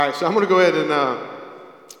All right, so I'm going to go ahead and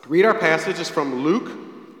read our passages from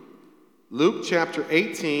Luke chapter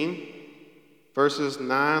 18, verses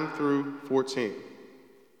 9 through 14.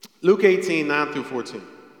 Luke 18, 9 through 14.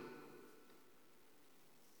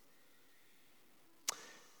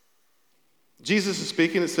 Jesus is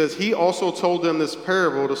speaking. It says, "He also told them this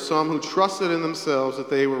parable to some who trusted in themselves that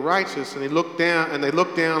they were righteous, and they looked down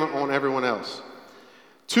on everyone else.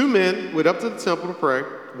 Two men went up to the temple to pray,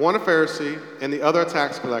 one a Pharisee and the other a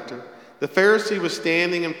tax collector. The Pharisee was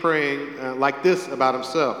standing and praying like this about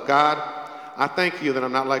himself: God, I thank you that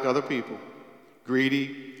I'm not like other people,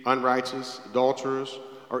 greedy, unrighteous, adulterers,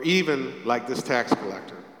 or even like this tax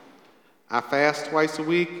collector. I fast twice a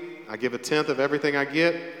week. I give a tenth of everything I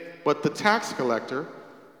get. But the tax collector,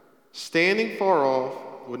 standing far off,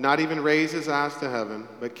 would not even raise his eyes to heaven,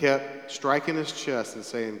 but kept striking his chest and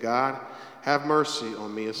saying, God, have mercy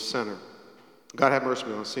on me, a sinner. God, have mercy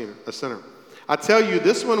on me, a sinner. I tell you,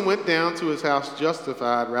 this one went down to his house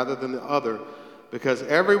justified rather than the other, because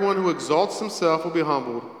everyone who exalts himself will be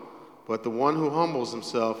humbled, but the one who humbles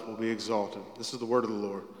himself will be exalted." This is the word of the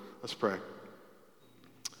Lord. Let's pray.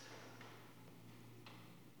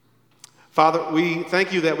 Father, we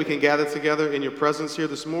thank you that we can gather together in your presence here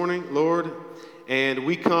this morning, Lord, and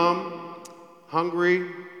we come hungry,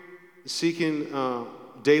 seeking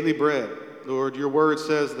daily bread. Lord, your word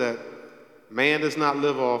says that man does not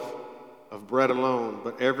live off of bread alone,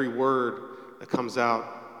 but every word that comes out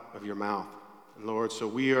of your mouth. And Lord, so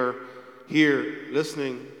we are here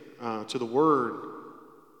listening to the word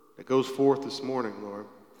that goes forth this morning, Lord,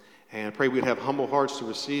 and I pray we'd have humble hearts to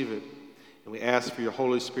receive it, and we ask for your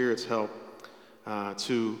Holy Spirit's help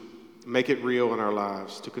to make it real in our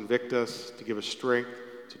lives, to convict us, to give us strength,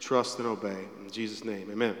 to trust and obey. In Jesus' name,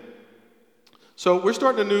 amen. So we're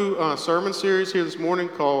starting a new sermon series here this morning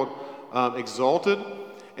called Exalted,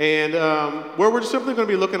 and where we're simply going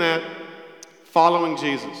to be looking at following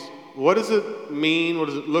Jesus. What does it mean? What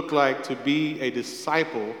does it look like to be a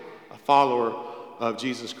disciple, a follower of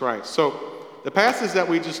Jesus Christ? So the passage that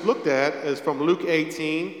we just looked at is from Luke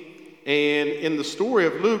 18. And in the story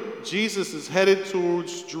of Luke, Jesus is headed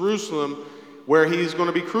towards Jerusalem where he's going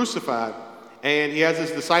to be crucified. And he has his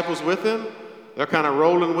disciples with him. They're kind of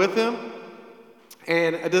rolling with him.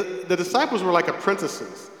 And the disciples were like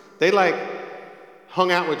apprentices. They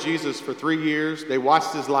hung out with Jesus for 3 years. They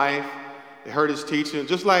watched his life. They heard his teaching.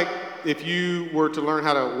 Just like if you were to learn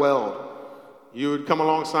how to weld, you would come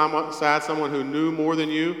alongside someone who knew more than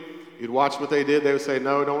you. You'd watch what they did. They would say,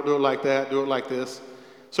 no, don't do it like that. Do it like this.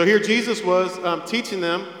 So here Jesus was teaching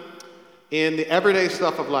them in the everyday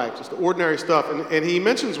stuff of life, just the ordinary stuff. And he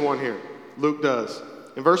mentions one here, Luke does.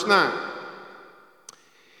 In verse 9,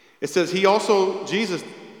 it says, Jesus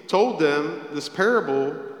told them this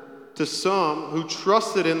parable to some who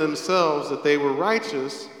trusted in themselves that they were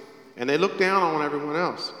righteous, and they looked down on everyone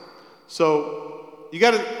else. So you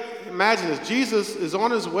got to imagine this. Jesus is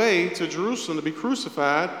on his way to Jerusalem to be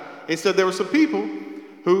crucified. He said there were some people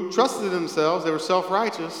who trusted in themselves, they were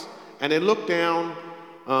self-righteous, and they looked down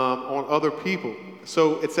on other people.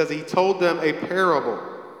 So it says he told them a parable.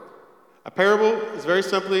 A parable is very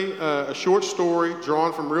simply a short story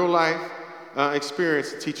drawn from real life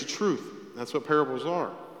experience to teach a truth. That's what parables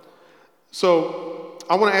are. So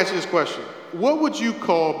I want to ask you this question. What would you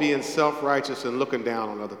call being self-righteous and looking down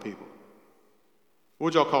on other people? What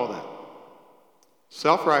would y'all call that?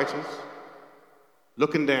 Self-righteous,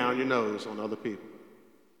 looking down your nose on other people.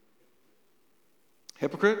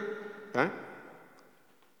 Hypocrite, okay?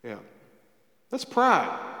 Yeah. That's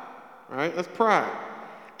pride, right? That's pride.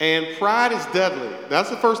 And pride is deadly. That's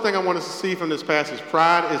the first thing I want us to see from this passage.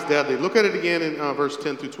 Pride is deadly. Look at it again in verse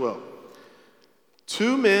 10 through 12.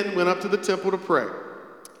 Two men went up to the temple to pray,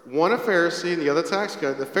 one a Pharisee and the other tax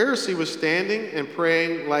collector. The Pharisee was standing and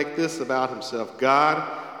praying like this about himself: God,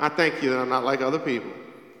 I thank you that I'm not like other people,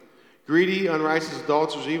 greedy, unrighteous,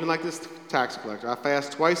 adulterers, even like this tax collector. I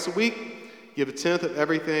fast twice a week, give a tenth of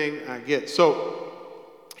everything I get.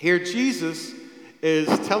 So here Jesus is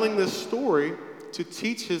telling this story to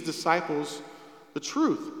teach his disciples the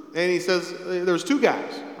truth. And he says there was two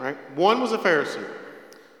guys, right? One was a Pharisee.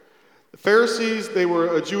 The Pharisees, they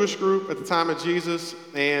were a Jewish group at the time of Jesus,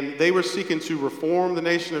 and they were seeking to reform the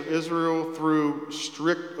nation of Israel through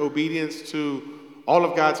strict obedience to all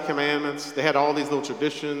of God's commandments. They had all these little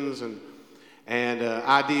traditions and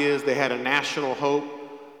ideas. They had a national hope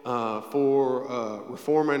for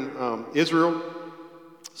reforming Israel.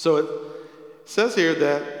 So it says here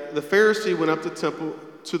that the Pharisee went up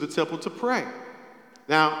to the temple to pray.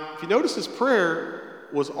 Now, if you notice, his prayer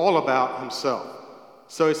was all about himself.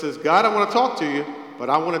 So he says, God, I want to talk to you, but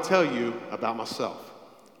I want to tell you about myself.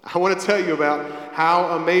 I want to tell you about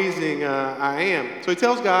how amazing I am. So he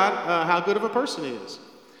tells God how good of a person he is.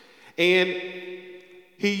 And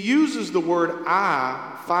he uses the word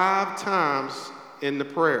I 5 times in the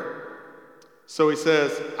prayer. So he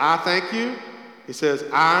says, I thank you. He says,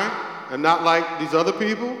 I am not like these other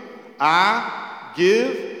people. I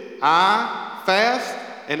give, I fast,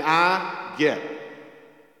 and I get.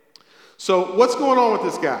 So what's going on with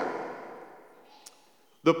this guy?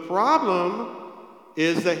 The problem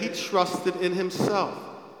is that he trusted in himself.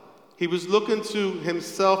 He was looking to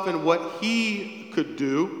himself and what he could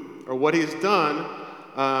do or what he's done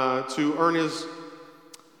to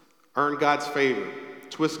earn God's favor,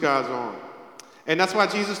 twist God's arm. And that's why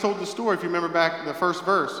Jesus told the story, if you remember back in the first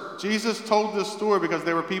verse. Jesus told this story because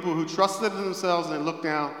there were people who trusted in themselves and looked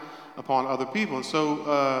down upon other people. And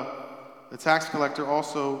so the tax collector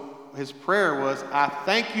also, his prayer was, I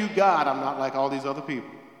thank you, God, I'm not like all these other people.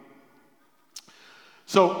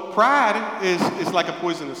 So pride is like a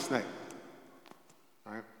poisonous snake.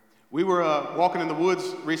 All right? We were walking in the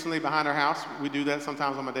woods recently behind our house. We do that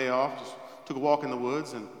sometimes on my day off. Just took a walk in the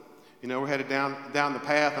woods, and we're headed down the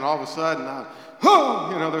path, and all of a sudden,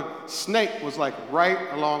 the snake was like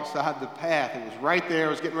right alongside the path. It was right there. It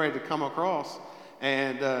was getting ready to come across,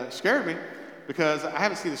 and it scared me because I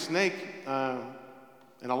haven't seen a snake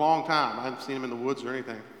in a long time. I haven't seen him in the woods or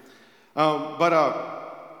anything.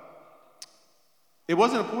 It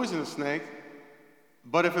wasn't a poisonous snake,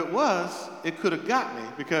 but if it was, it could have got me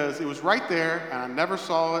because it was right there, and I never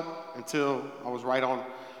saw it until I was right on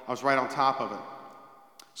top of it.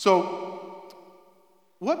 So,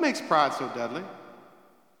 what makes pride so deadly?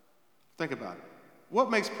 Think about it. What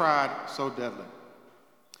makes pride so deadly?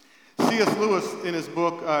 C.S. Lewis, in his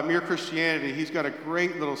book, Mere Christianity, he's got a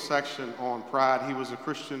great little section on pride. He was a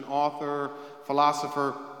Christian author,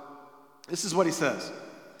 philosopher. This is what he says.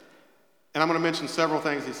 And I'm going to mention several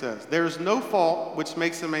things he says. There is no fault which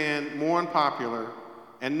makes a man more unpopular,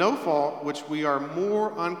 and no fault which we are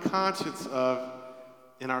more unconscious of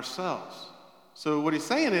in ourselves. So what he's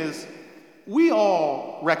saying is, we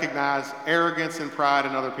all recognize arrogance and pride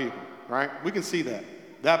in other people, right? We can see that.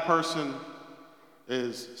 That person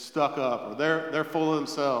is stuck up, or they're full of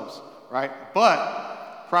themselves, right?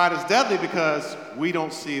 But pride is deadly because we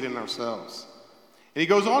don't see it in ourselves. And he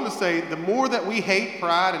goes on to say, the more that we hate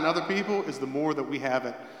pride in other people is the more that we have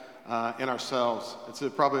it in ourselves. It's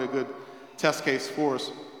probably a good test case for us.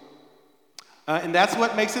 And that's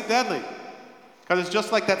what makes it deadly. Because it's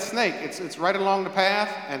just like that snake. It's right along the path,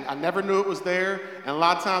 and I never knew it was there. And a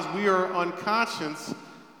lot of times we are unconscious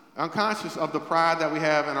of the pride that we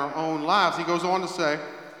have in our own lives. He goes on to say,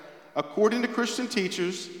 according to Christian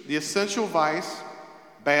teachers, the essential vice,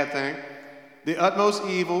 bad thing, the utmost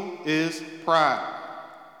evil is pride.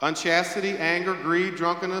 Unchastity, anger, greed,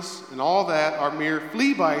 drunkenness, and all that are mere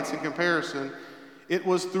flea bites in comparison. It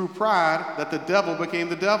was through pride that the devil became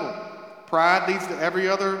the devil. Pride leads to every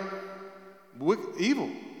other evil.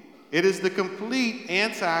 It is the complete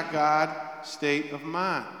anti-God state of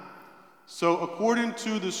mind. So according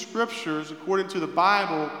to the scriptures, according to the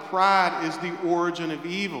Bible, pride is the origin of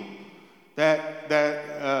evil. That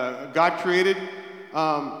God created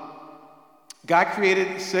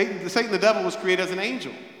Satan. Satan, the devil, was created as an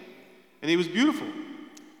angel. And he was beautiful,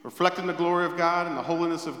 reflecting the glory of God and the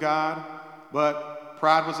holiness of God. But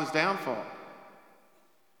pride was his downfall.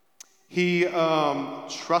 He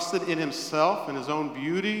trusted in himself and his own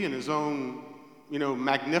beauty and his own,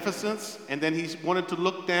 magnificence. And then he wanted to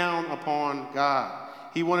look down upon God.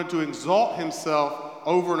 He wanted to exalt himself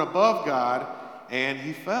over and above God, and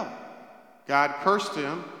he fell. God cursed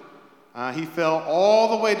him. He fell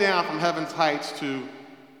all the way down from heaven's heights to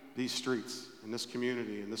these streets, in this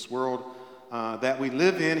community, in this world that we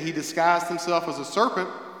live in. He disguised himself as a serpent,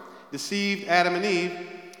 deceived Adam and Eve,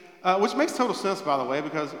 which makes total sense, by the way,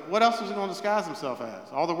 because what else was he going to disguise himself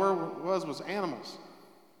as? All the word was animals.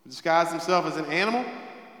 He disguised himself as an animal.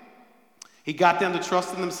 He got them to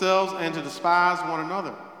trust in themselves and to despise one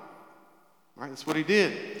another. Right? That's what he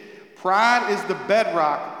did. Pride is the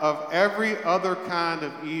bedrock of every other kind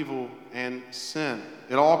of evil and sin.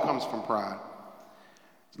 It all comes from pride.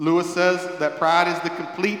 Lewis says that pride is the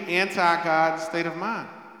complete anti-God state of mind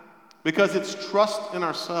because it's trust in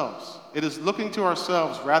ourselves. It is looking to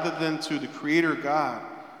ourselves rather than to the Creator God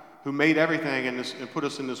who made everything and put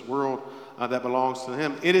us in this world that belongs to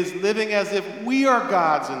Him. It is living as if we are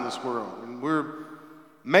gods in this world and we're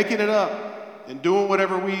making it up and doing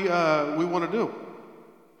whatever we want to do.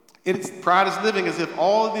 Pride is living as if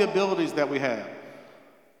all of the abilities that we have,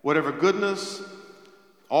 whatever goodness,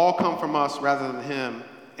 all come from us rather than Him.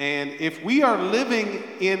 And if we are living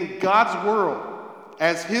in God's world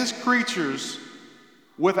as His creatures,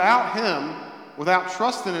 Without him, without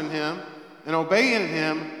trusting in him and obeying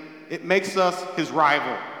him, it makes us his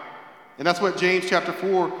rival. And that's what James chapter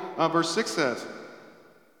 4, verse 6 says. It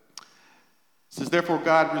says, therefore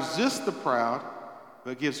God resists the proud,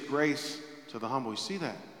 but gives grace to the humble. You see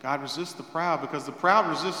that? God resists the proud because the proud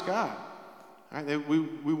resists God. All right?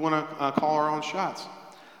 We want to call our own shots.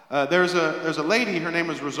 There's a lady, her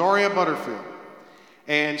name is Rosaria Butterfield.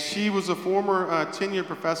 And she was a former tenured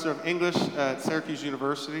professor of English at Syracuse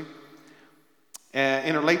University.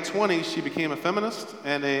 In her late 20s, she became a feminist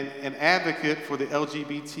and an advocate for the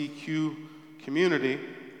LGBTQ community.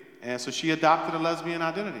 And so she adopted a lesbian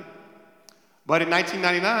identity. But in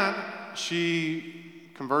 1999,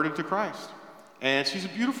 she converted to Christ. And she's a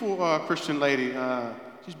beautiful Christian lady.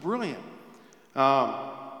 She's brilliant.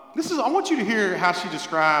 I want you to hear how she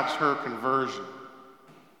describes her conversion.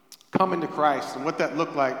 Coming to Christ and what that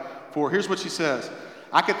looked like for her. Here's what she says.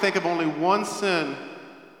 I could think of only one sin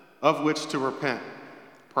of which to repent.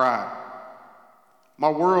 Pride. My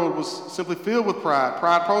world was simply filled with pride.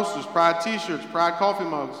 Pride posters, pride t-shirts, pride coffee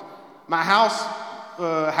mugs. My house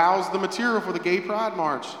housed the material for the Gay Pride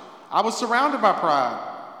March. I was surrounded by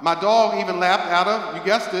pride. My dog even lapped out of, you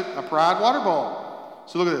guessed it, a pride water ball.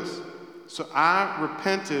 So look at this. So I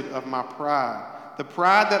repented of my pride. The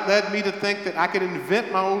pride that led me to think that I could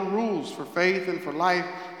invent my own rules for faith and for life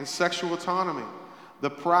and sexual autonomy. The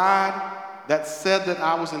pride that said that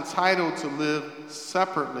I was entitled to live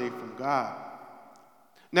separately from God.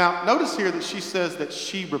 Now, notice here that she says that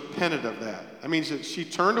she repented of that. That means that she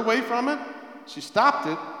turned away from it, she stopped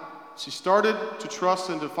it, she started to trust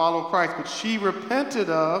and to follow Christ, but she repented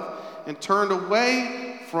of and turned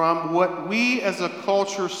away from what we as a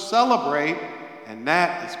culture celebrate, and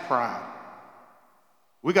that is pride.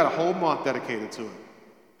 We got a whole month dedicated to it.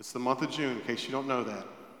 It's the month of June, in case you don't know that.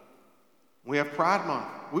 We have Pride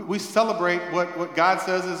Month. We celebrate what God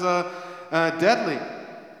says is deadly.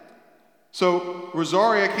 So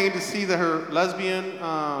Rosaria came to see that her lesbian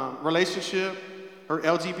relationship, her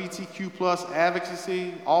LGBTQ plus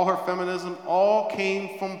advocacy, all her feminism, all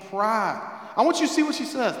came from pride. I want you to see what she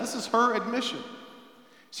says. This is her admission.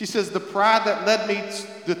 She says, the pride that led me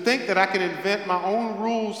to think that I can invent my own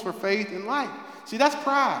rules for faith and life. See, that's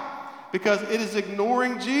pride, because it is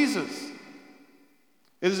ignoring Jesus.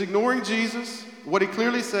 It is ignoring Jesus, what he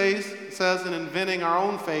clearly says in inventing our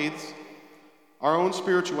own faiths, our own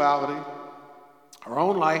spirituality, our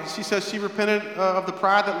own life. She says she repented of the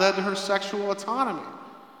pride that led to her sexual autonomy.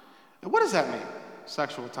 And what does that mean,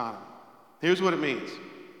 sexual autonomy? Here's what it means.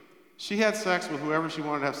 She had sex with whoever she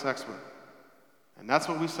wanted to have sex with. And that's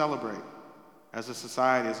what we celebrate as a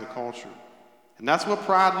society, as a culture. And that's what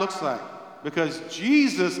pride looks like. Because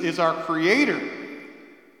Jesus is our creator.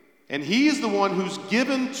 And he is the one who's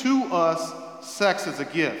given to us sex as a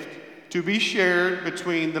gift to be shared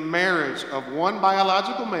between the marriage of one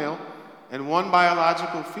biological male and one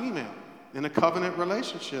biological female in a covenant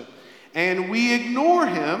relationship. And we ignore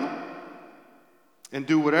him and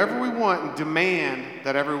do whatever we want and demand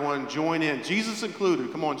that everyone join in, Jesus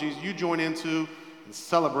included. Come on, Jesus, you join into and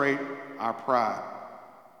celebrate our pride.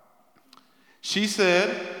 She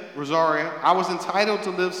said, Rosaria, I was entitled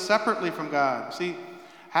to live separately from God. See,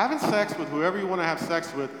 having sex with whoever you want to have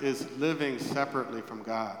sex with is living separately from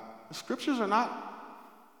God. The scriptures are not,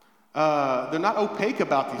 they're not opaque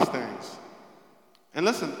about these things. And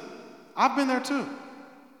listen, I've been there too.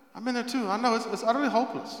 I know it's utterly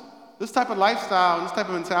hopeless. This type of lifestyle and this type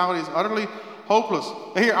of mentality is utterly hopeless.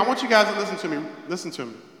 But here, I want you guys to listen to me. Listen to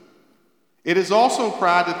me. It is also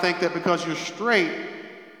pride to think that because you're straight,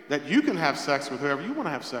 that you can have sex with whoever you want to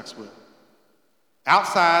have sex with.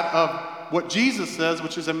 Outside of what Jesus says,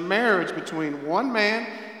 which is a marriage between one man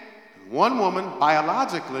and one woman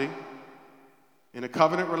biologically in a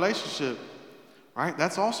covenant relationship. Right?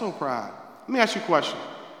 That's also pride. Let me ask you a question.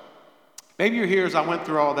 Maybe you're here as I went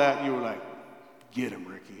through all that, and you were like, get him,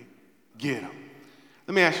 Ricky. Get him.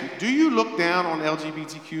 Let me ask you, do you look down on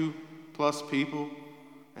LGBTQ plus people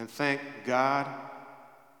and think, God,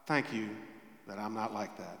 thank you that I'm not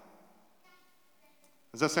like that?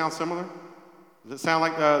 Does that sound similar? Does it sound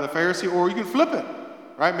like the Pharisee? Or you can flip it,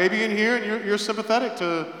 right? Maybe you're in here and you're sympathetic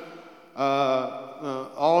to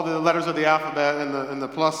all the letters of the alphabet and the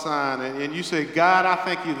plus sign, and you say, God, I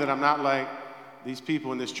thank you that I'm not like these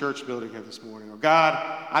people in this church building here this morning. Or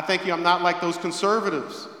God, I thank you I'm not like those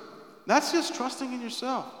conservatives. That's just trusting in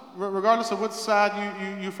yourself, regardless of what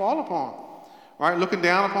side you fall upon, right? Looking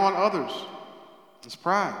down upon others. It's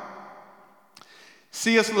pride.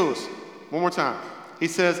 C.S. Lewis, one more time. He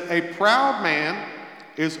says, a proud man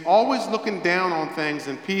is always looking down on things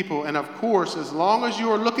and people, and of course, as long as you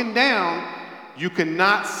are looking down, you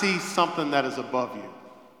cannot see something that is above you.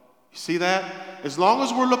 You see that? As long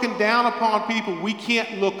as we're looking down upon people, we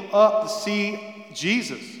can't look up to see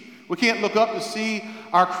Jesus. We can't look up to see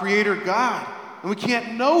our Creator God. And we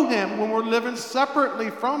can't know Him when we're living separately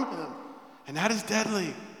from Him. And that is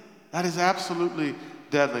deadly. That is absolutely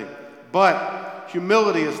deadly. But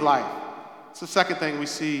humility is life. It's the second thing we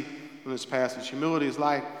see in this passage. Humility is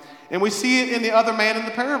life. And we see it in the other man in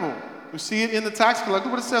the parable. We see it in the tax collector.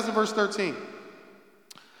 What it says in verse 13.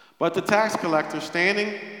 But the tax collector,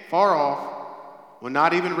 standing far off, would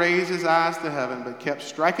not even raise his eyes to heaven, but kept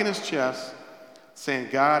striking his chest, saying,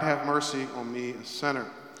 God, have mercy on me, a sinner.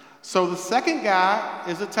 So the second guy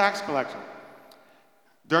is a tax collector.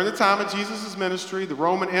 During the time of Jesus' ministry, the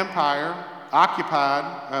Roman Empire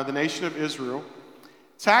occupied the nation of Israel.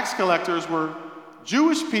 Tax collectors were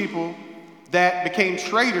Jewish people that became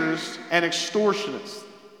traitors and extortionists.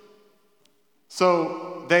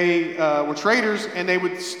 So they were traitors, and they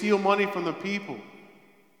would steal money from the people.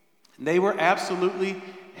 They were absolutely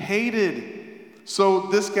hated. So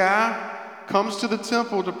this guy comes to the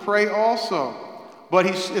temple to pray also. But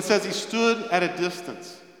it says he stood at a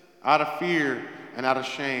distance, out of fear and out of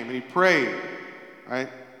shame. And he prayed, right?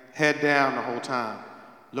 Head down the whole time,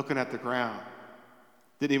 looking at the ground.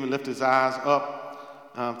 Didn't even lift his eyes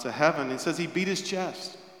up to heaven. It says he beat his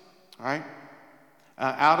chest, right?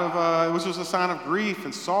 Which was a sign of grief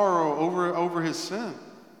and sorrow over his sin.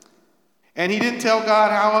 And he didn't tell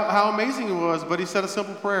God how amazing he was, but he said a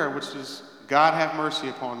simple prayer, which is, God, have mercy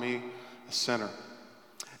upon me, a sinner.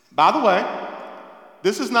 By the way,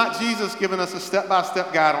 this is not Jesus giving us a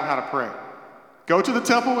step-by-step guide on how to pray. Go to the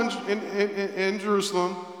temple in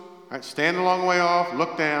Jerusalem, right, stand a long way off,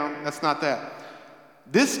 look down. That's not that.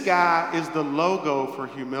 This guy is the logo for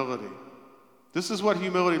humility. This is what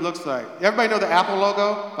humility looks like. Everybody know the Apple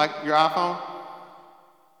logo, like your iPhone?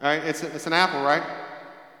 Right? It's an apple, right?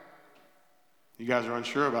 You guys are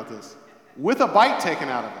unsure about this. With a bite taken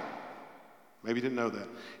out of it. Maybe you didn't know that.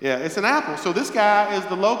 Yeah, it's an apple. So this guy is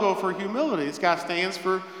the logo for humility. This guy stands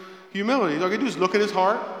for humility. All you do is look at his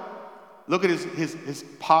heart, look at his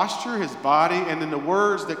posture, his body, and then the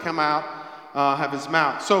words that come out of his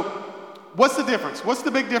mouth. So what's the difference? What's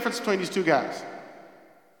the big difference between these two guys?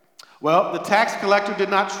 Well, the tax collector did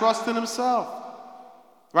not trust in himself.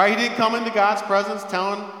 Right? He didn't come into God's presence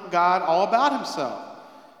telling God all about himself.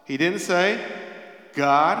 He didn't say,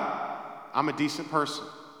 God, I'm a decent person.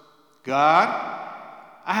 God,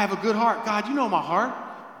 I have a good heart. God, you know my heart.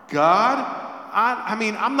 God, I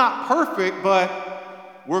mean, I'm not perfect,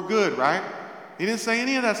 but we're good, right? He didn't say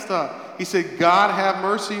any of that stuff. He said, God, have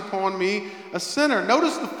mercy upon me, a sinner.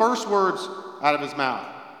 Notice the first words out of his mouth.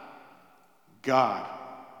 God.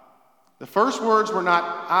 The first words were not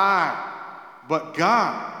I, but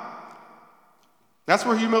God. That's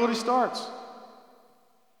where humility starts.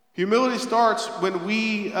 Humility starts when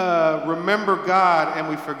we remember God and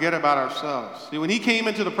we forget about ourselves. See, when he came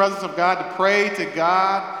into the presence of God to pray to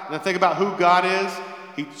God and to think about who God is,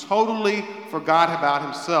 he totally forgot about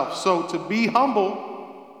himself. So to be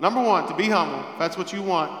humble, number one, to be humble, if that's what you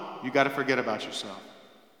want, you got to forget about yourself.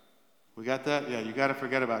 We got that? Yeah, you got to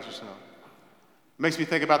forget about yourself. It makes me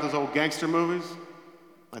think about those old gangster movies,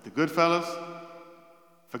 like the Goodfellas.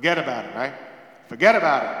 Forget about it, right? Forget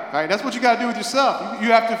about it, right? That's what you got to do with yourself. You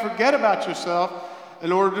have to forget about yourself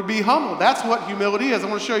in order to be humble. That's what humility is. I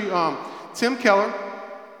want to show you Tim Keller.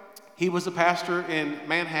 He was a pastor in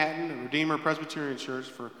Manhattan, a Redeemer Presbyterian Church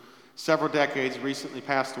for several decades, recently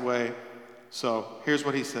passed away. So here's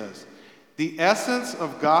what he says. The essence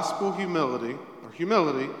of gospel humility,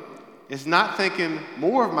 is not thinking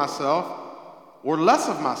more of myself or less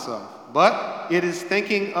of myself, but it is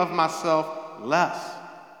thinking of myself less.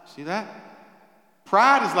 See that?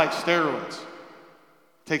 Pride is like steroids.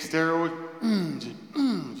 Take steroids,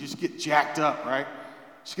 you just get jacked up, right?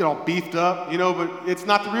 Just get all beefed up, but it's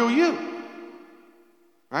not the real you.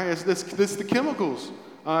 Right? It's the chemicals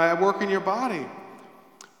at work in your body.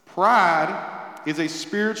 Pride is a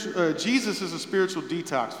spiritual, Jesus is a spiritual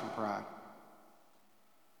detox from pride.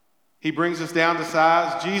 He brings us down to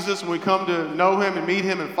size. Jesus, when we come to know him and meet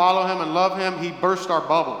him and follow him and love him, he burst our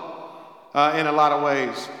bubble in a lot of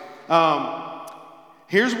ways.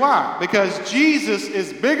 Here's why. Because Jesus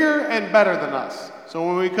is bigger and better than us. So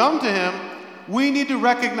when we come to him, we need to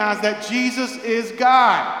recognize that Jesus is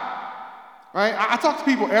God. Right? I talk to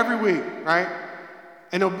people every week, right?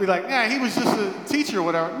 And they'll be like, yeah, he was just a teacher or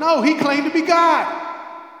whatever. No, he claimed to be God.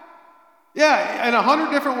 Yeah, in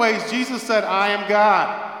 100 different ways, Jesus said, I am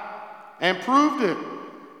God. And proved it.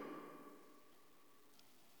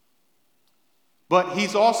 But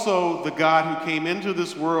he's also the God who came into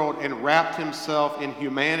this world and wrapped himself in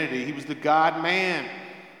humanity. He was the God-man.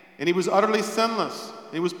 And he was utterly sinless.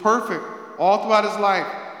 He was perfect all throughout his life.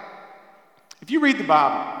 If you read the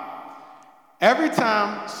Bible, every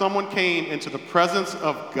time someone came into the presence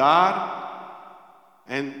of God,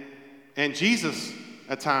 and Jesus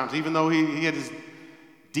at times, even though he had his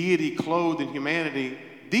deity clothed in humanity,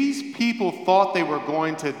 these people thought they were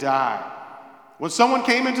going to die. When someone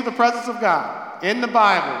came into the presence of God in the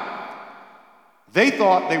Bible, they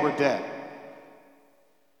thought they were dead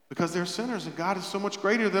because they're sinners and God is so much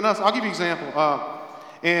greater than us. I'll give you an example.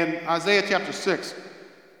 In Isaiah chapter 6,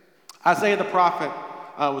 Isaiah the prophet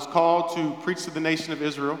was called to preach to the nation of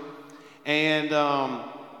Israel. And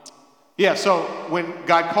so when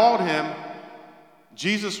God called him,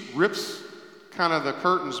 Jesus rips kind of the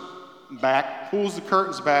curtains back, pulls the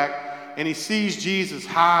curtains back, and he sees Jesus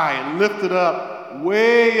high and lifted up,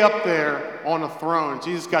 way up there on a throne.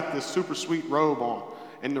 Jesus got this super sweet robe on,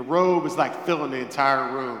 and the robe is like filling the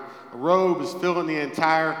entire room. The robe is filling the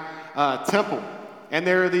entire temple. And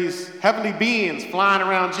there are these heavenly beings flying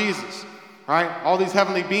around Jesus, right? All these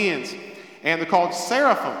heavenly beings, and they're called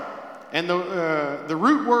seraphim. And the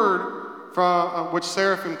root word from which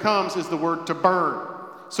seraphim comes is the word to burn.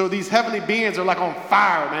 So these heavenly beings are like on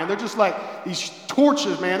fire, man. They're just like these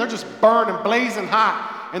torches, man. They're just burning, blazing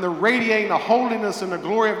hot, and they're radiating the holiness and the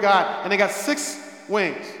glory of God. And they got 6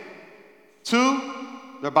 wings. 2,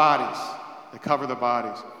 their bodies. They cover their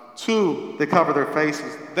bodies. 2, they cover their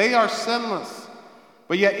faces. They are sinless.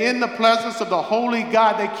 But yet in the presence of the holy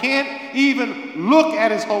God, they can't even look at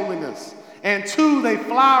his holiness. And 2, they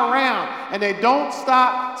fly around, and they don't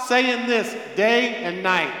stop saying this day and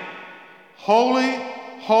night. Holy,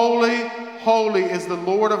 holy, holy is the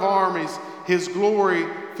Lord of armies. His glory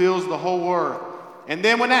fills the whole earth. And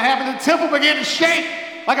then when that happened, the temple began to shake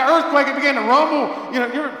like an earthquake. It began to rumble. You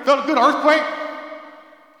ever felt a good earthquake?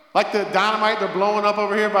 Like the dynamite they're blowing up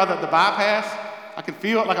over here by the bypass. I can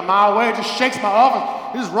feel it like a mile away. It just shakes my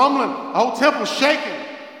office. It's just rumbling. The whole temple's shaking.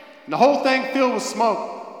 And the whole thing filled with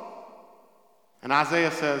smoke. And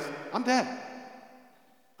Isaiah says, I'm dead.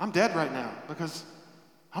 I'm dead right now because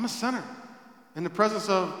I'm a sinner. In the presence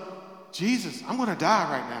of Jesus, I'm going to die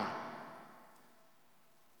right now.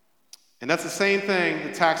 And that's the same thing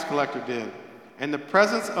the tax collector did. In the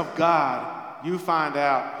presence of God, you find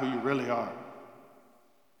out who you really are.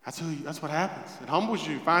 That's what happens. It humbles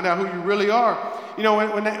you. Find out who you really are. You know,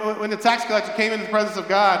 when the tax collector came into the presence of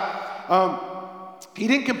God, he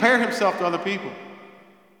didn't compare himself to other people,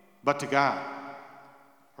 but to God,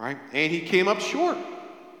 right? And he came up short.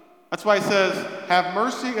 That's why he says, have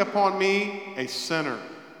mercy upon me, a sinner.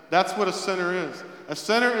 That's what a sinner is. A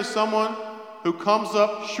sinner is someone who comes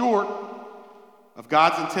up short of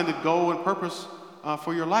God's intended goal and purpose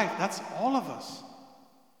for your life. That's all of us,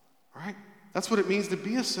 right? That's what it means to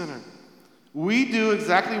be a sinner. We do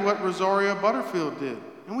exactly what Rosaria Butterfield did,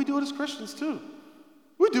 and we do it as Christians too.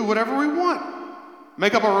 We do whatever we want.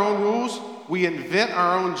 Make up our own rules. We invent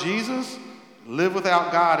our own Jesus. Live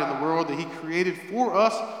without God in the world that he created for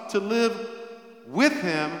us to live with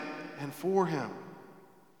him and for him.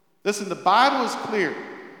 Listen, the Bible is clear.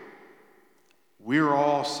 We're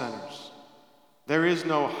all sinners. There is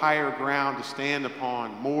no higher ground to stand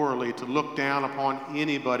upon morally, to look down upon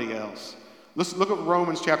anybody else. Let's look at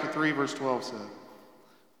Romans chapter 3, verse 12 says.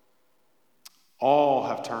 All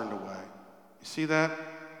have turned away. You see that?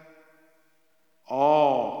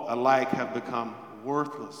 All alike have become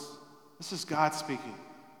worthless. This is God speaking.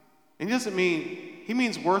 And he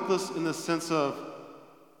means worthless in the sense of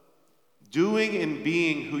doing and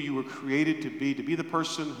being who you were created to be the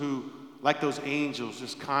person who, like those angels,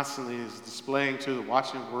 just constantly is displaying to the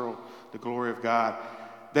watching world the glory of God.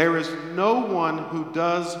 There is no one who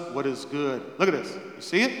does what is good. Look at this. You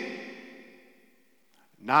see it?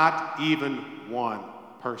 Not even one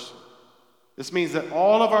person. This means that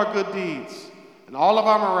all of our good deeds and all of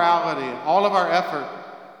our morality and all of our effort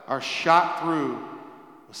are shot through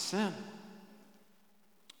with sin.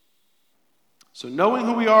 So knowing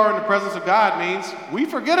who we are in the presence of God means we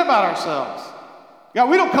forget about ourselves. God,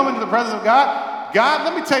 we don't come into the presence of God. God,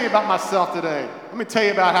 let me tell you about myself today. Let me tell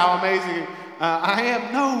you about how amazing I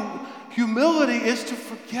am. No, humility is to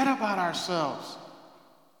forget about ourselves.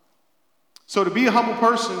 So to be a humble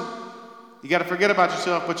person, you got to forget about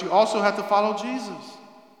yourself, but you also have to follow Jesus.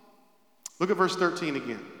 Look at verse 13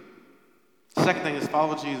 again. The second thing is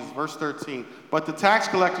follow Jesus. Verse 13. But the tax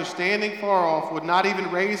collector, standing far off, would not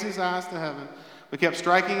even raise his eyes to heaven, but kept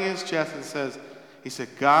striking his chest and he said,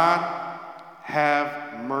 God,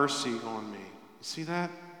 have mercy on me. You see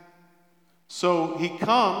that? So he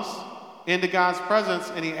comes into God's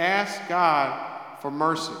presence and he asks God for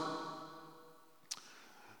mercy.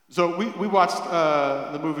 So we watched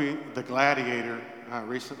the movie The Gladiator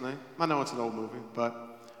recently. I know it's an old movie,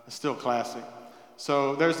 but it's still a classic.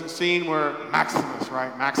 So there's a scene where Maximus,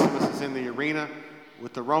 right? Maximus is in the arena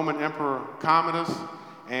with the Roman Emperor Commodus,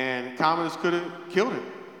 and Commodus could have killed him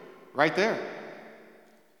right there.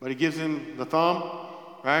 But he gives him the thumb,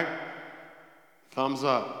 right? Thumbs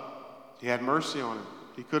up. He had mercy on him.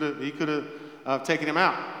 He could have taken him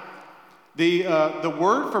out. The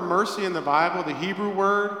word for mercy in the Bible, the Hebrew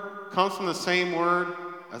word, comes from the same word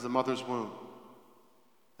as a mother's womb.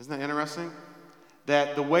 Isn't that interesting?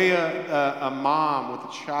 That the way a mom with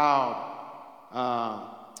a child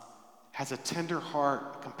has a tender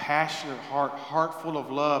heart, a compassionate heart full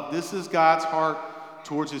of love. This is God's heart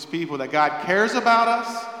towards his people, that God cares about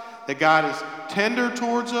us, that God is tender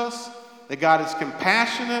towards us, that God is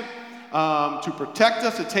compassionate to protect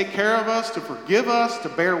us, to take care of us, to forgive us, to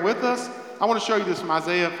bear with us. I want to show you this from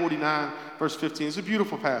Isaiah 49, verse 15. It's a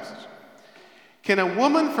beautiful passage. Can a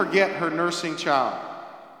woman forget her nursing child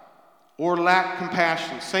or lack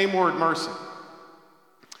compassion? Same word, mercy.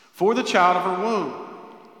 For the child of her womb.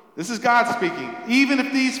 This is God speaking. Even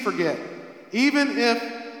if these forget, even if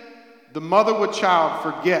the mother with child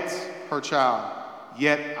forgets her child,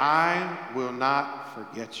 yet I will not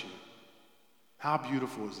forget you. How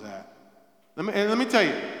beautiful is that? Let me tell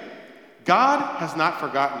you, God has not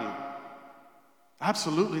forgotten you.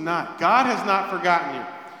 Absolutely not. God has not forgotten you.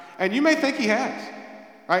 And you may think he has.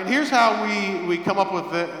 Right? And here's how we come up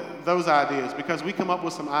with those ideas, because we come up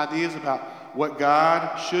with some ideas about what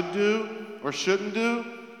God should do or shouldn't do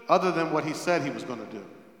other than what he said he was going to do.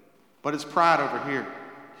 But it's pride over here.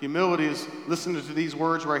 Humility is listening to these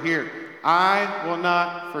words right here. I will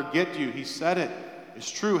not forget you. He said it.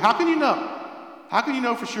 It's true. How can you know? How can you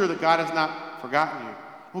know for sure that God has not forgotten you?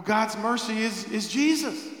 Well, God's mercy is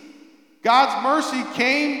Jesus. God's mercy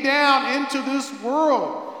came down into this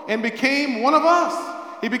world and became one of us.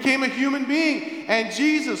 He became a human being. And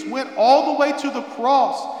Jesus went all the way to the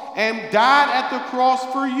cross and died at the cross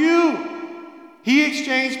for you. He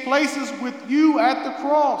exchanged places with you at the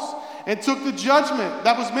cross and took the judgment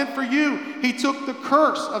that was meant for you. He took the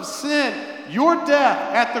curse of sin, your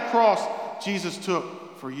death at the cross, Jesus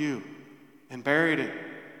took for you and buried it.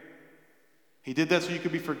 He did that so you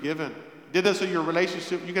could be forgiven. He did that so you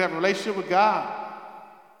could have a relationship with God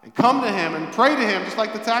and come to him and pray to him just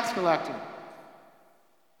like the tax collector.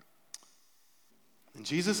 And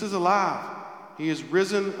Jesus is alive. He is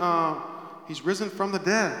risen. He's risen from the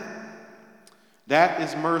dead. That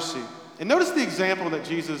is mercy. And notice the example that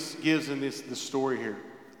Jesus gives in this story here.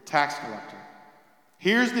 Tax collector.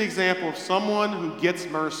 Here's the example of someone who gets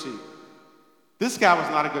mercy. This guy was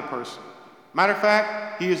not a good person. Matter of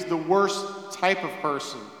fact, he is the worst type of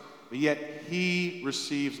person, but yet he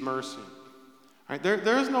receives mercy. All right,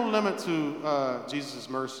 there is no limit to Jesus'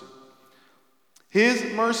 mercy. His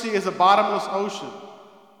mercy is a bottomless ocean.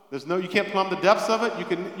 You can't plumb the depths of it.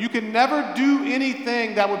 You can never do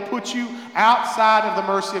anything that would put you outside of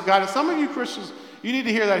the mercy of God. And some of you Christians, you need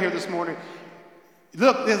to hear that here this morning.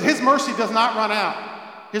 Look, his mercy does not run out.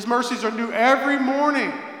 His mercies are new every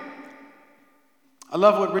morning. I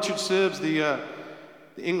love what Richard Sibbes, the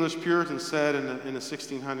English Puritan, said in the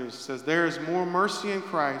 1600s. He says, "There is more mercy in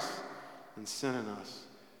Christ than sin in us."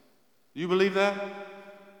 Do you believe that?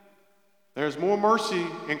 There's more mercy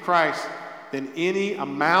in Christ than any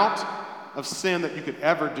amount of sin that you could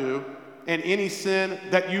ever do and any sin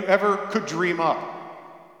that you ever could dream up.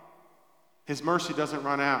 His mercy doesn't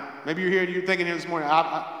run out. Maybe you're here and you're thinking here this morning,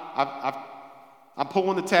 I'm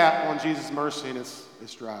pulling the tap on Jesus' mercy and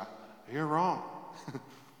it's dry. You're wrong.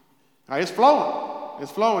 It's flowing.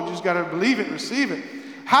 It's flowing. You just got to believe it and receive it.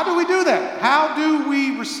 How do we do that? How do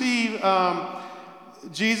we receive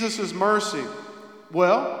Jesus' mercy?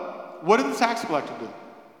 Well, what did the tax collector do?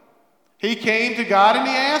 He came to God and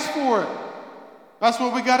he asked for it. That's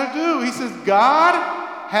what we got to do. He says, "God,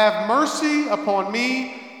 have mercy upon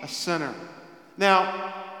me, a sinner."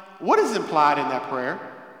 Now, what is implied in that prayer?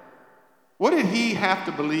 What did he have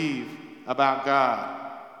to believe about God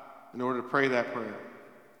in order to pray that prayer?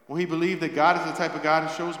 Well, he believed that God is the type of God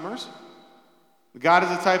who shows mercy. God is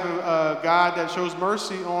the type of God that shows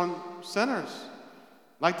mercy on sinners,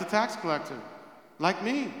 like the tax collector, like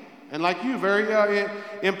me, and like you, very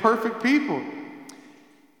imperfect people.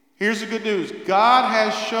 Here's the good news. God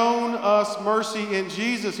has shown us mercy in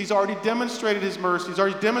Jesus. He's already demonstrated his mercy. He's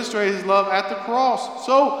already demonstrated his love at the cross.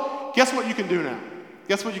 So guess what you can do now?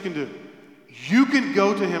 Guess what you can do? You can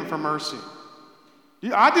go to him for mercy.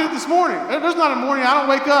 I did it this morning. There's not a morning I don't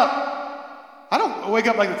wake up. I don't wake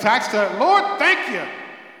up like the tax collector. Lord, thank you.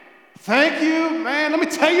 Thank you, man. Let me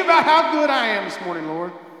tell you about how good I am this morning,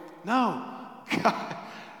 Lord. No, God,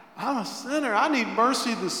 I'm a sinner. I need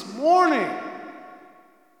mercy this morning.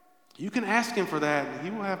 You can ask him for that, and he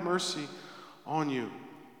will have mercy on you.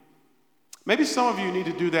 Maybe some of you need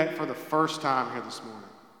to do that for the first time here this morning.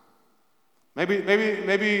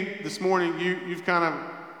 Maybe this morning you've kind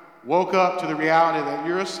of woke up to the reality that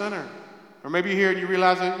you're a sinner. Or maybe you're here and you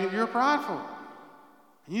realize that you're prideful.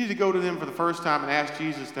 You need to go to him for the first time and ask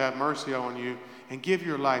Jesus to have mercy on you and give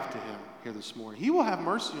your life to him here this morning. He will have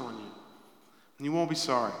mercy on you, and you won't be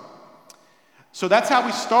sorry. So that's how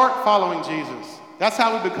we start following Jesus. That's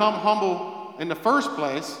how we become humble in the first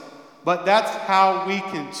place, but that's how we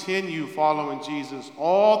continue following Jesus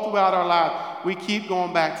all throughout our life. We keep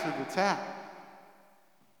going back to the tap,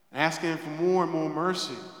 asking him for more and more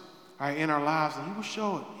mercy, right, in our lives, and he will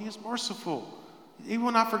show it. He is merciful. He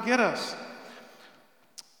will not forget us.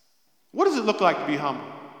 What does it look like to be humble?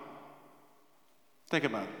 Think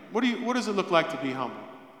about it. What does it look like to be humble?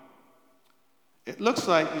 It looks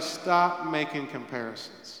like you stop making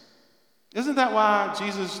comparisons. Isn't that why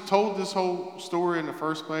Jesus told this whole story in the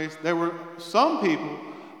first place? There were some people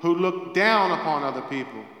who looked down upon other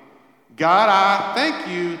people. God, I thank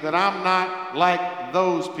you that I'm not like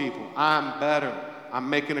those people. I'm better. I'm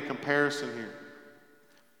making a comparison here.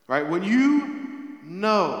 Right? When you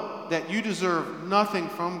know that you deserve nothing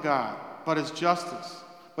from God but his justice,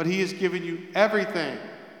 but he has given you everything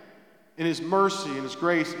in his mercy and his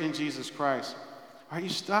grace in Jesus Christ, right? You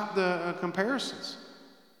stop the comparisons.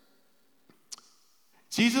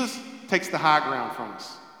 Jesus takes the high ground from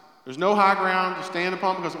us. There's no high ground to stand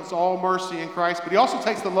upon because it's all mercy in Christ, but he also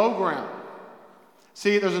takes the low ground.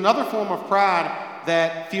 See, there's another form of pride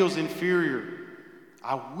that feels inferior.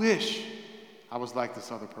 I wish I was like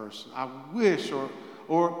this other person. I wish,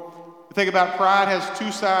 or think about pride has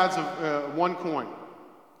two sides of one coin.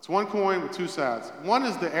 It's one coin with two sides. One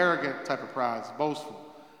is the arrogant type of pride, it's boastful.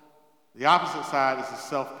 The opposite side is the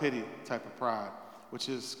self-pity type of pride, which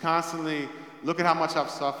is constantly, look at how much I've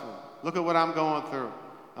suffered. Look at what I'm going through.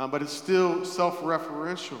 But it's still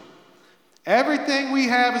self-referential. Everything we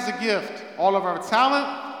have is a gift. All of our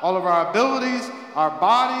talent, all of our abilities, our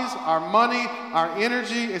bodies, our money, our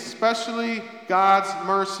energy, especially God's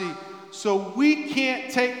mercy. So we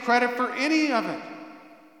can't take credit for any of it.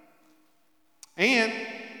 And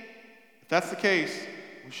if that's the case,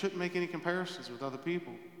 we shouldn't make any comparisons with other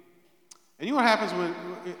people. And you know what happens when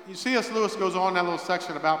you C.S. Lewis goes on in that little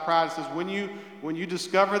section about pride. It says, when you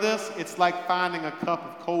discover this, it's like finding a cup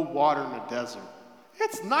of cold water in the desert.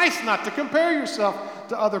 It's nice not to compare yourself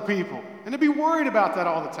to other people and to be worried about that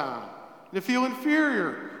all the time and to feel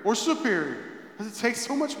inferior or superior because it takes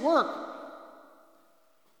so much work.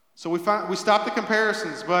 So we stop the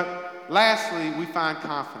comparisons, but lastly, we find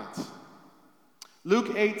confidence.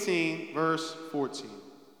 Luke 18, verse 14.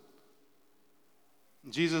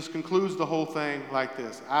 Jesus concludes the whole thing like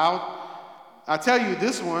this. I tell you,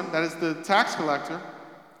 this one, that is the tax collector,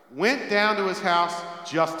 went down to his house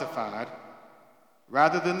justified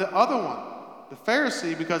rather than the other one, the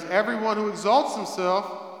Pharisee, because everyone who exalts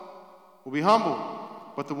himself will be humbled,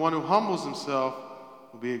 but the one who humbles himself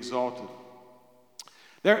will be exalted.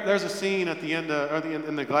 There's a scene at the end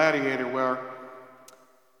in the Gladiator where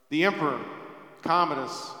the emperor,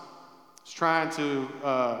 Commodus, is trying to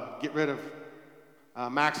get rid of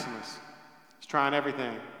Maximus. He's trying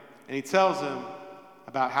everything. And he tells him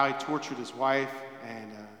about how he tortured his wife and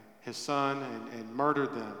his son and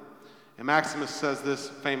murdered them. And Maximus says this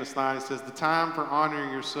famous line. He says, "The time for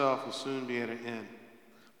honoring yourself will soon be at an end."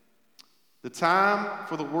 The time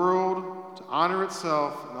for the world to honor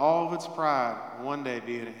itself and all of its pride will one day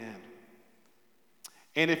be at an end.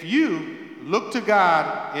 And if you look to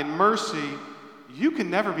God in mercy, you can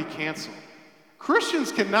never be canceled.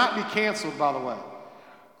 Christians cannot be canceled, by the way.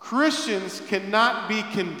 Christians cannot be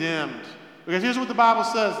condemned. Because here's what the Bible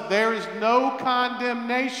says. There is no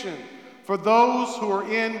condemnation for those who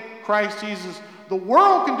are in Christ Jesus. The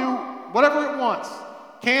world can do whatever it wants.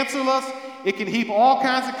 Cancel us. It can heap all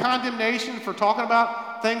kinds of condemnation for talking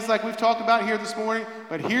about things like we've talked about here this morning.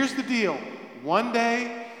 But here's the deal. One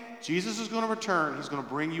day, Jesus is going to return. He's going to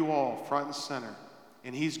bring you all front and center.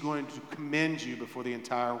 And he's going to commend you before the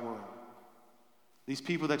entire world. These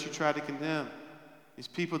people that you tried to condemn, these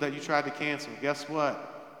people that you tried to cancel, guess what?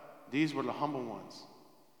 These were the humble ones.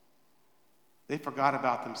 They forgot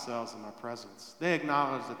about themselves in my presence. They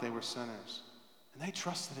acknowledged that they were sinners. And they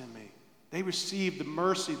trusted in me. They received the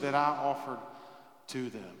mercy that I offered to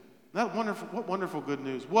them. What wonderful good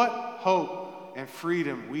news. What hope and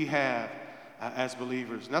freedom we have as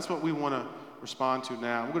believers. And that's what we want to respond to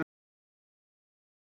now.